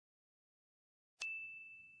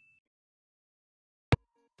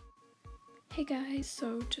Hey guys,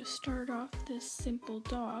 so to start off this simple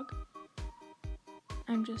dog,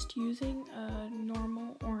 I'm just using a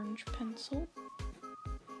normal orange pencil,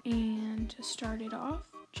 and to start it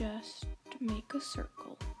off, just make a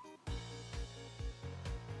circle.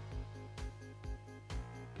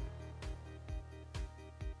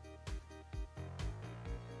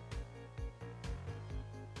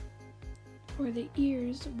 For the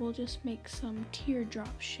ears, we'll just make some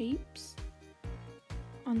teardrop shapes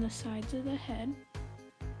on the sides of the head,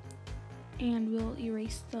 and we'll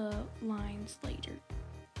erase the lines later.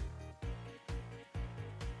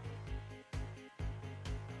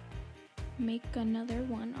 Make another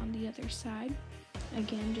one on the other side,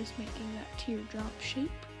 again just making that teardrop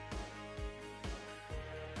shape.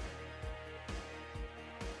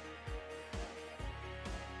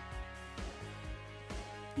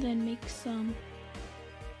 Then make some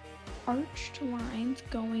arched lines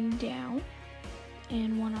going down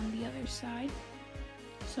and one on the other side,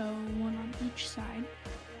 so one on each side,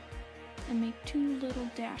 and make two little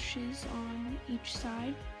dashes on each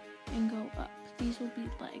side and go up. These will be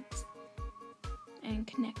legs, and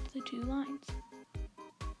connect the two lines.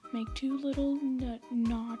 Make two little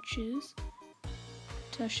notches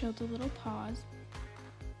to show the little paws,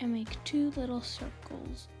 and make two little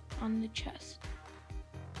circles on the chest.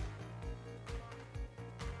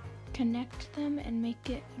 Connect them and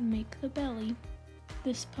make the belly.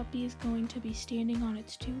 This puppy is going to be standing on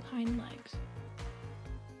its two hind legs.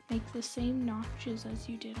 Make the same notches as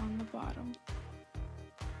you did on the bottom.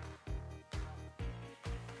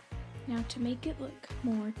 Now to make it look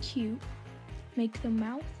more cute, make the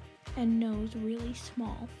mouth and nose really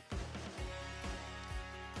small.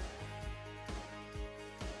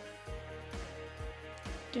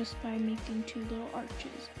 Just by making two little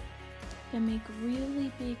arches. Then make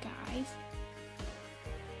really big eyes.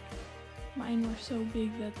 Mine were so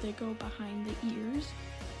big that they go behind the ears.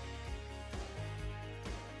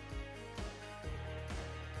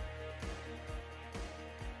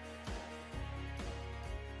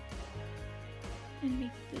 And make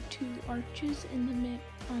the two arches in the mid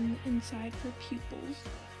on the inside for pupils.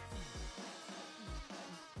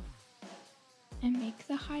 And make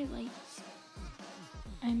the highlights.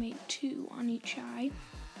 I made two on each eye.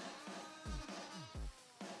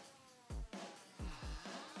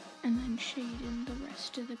 And then shade in the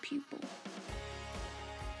rest of the pupil.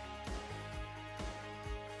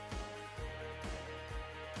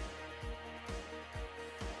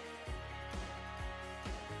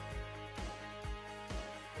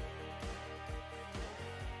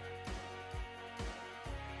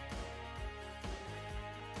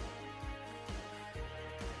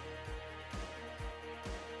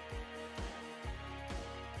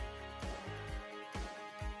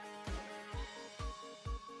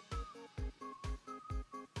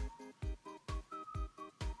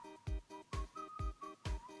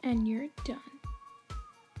 And you're done.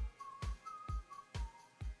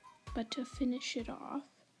 But to finish it off,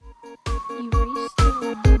 erase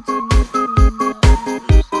the lines in between the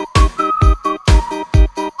letters.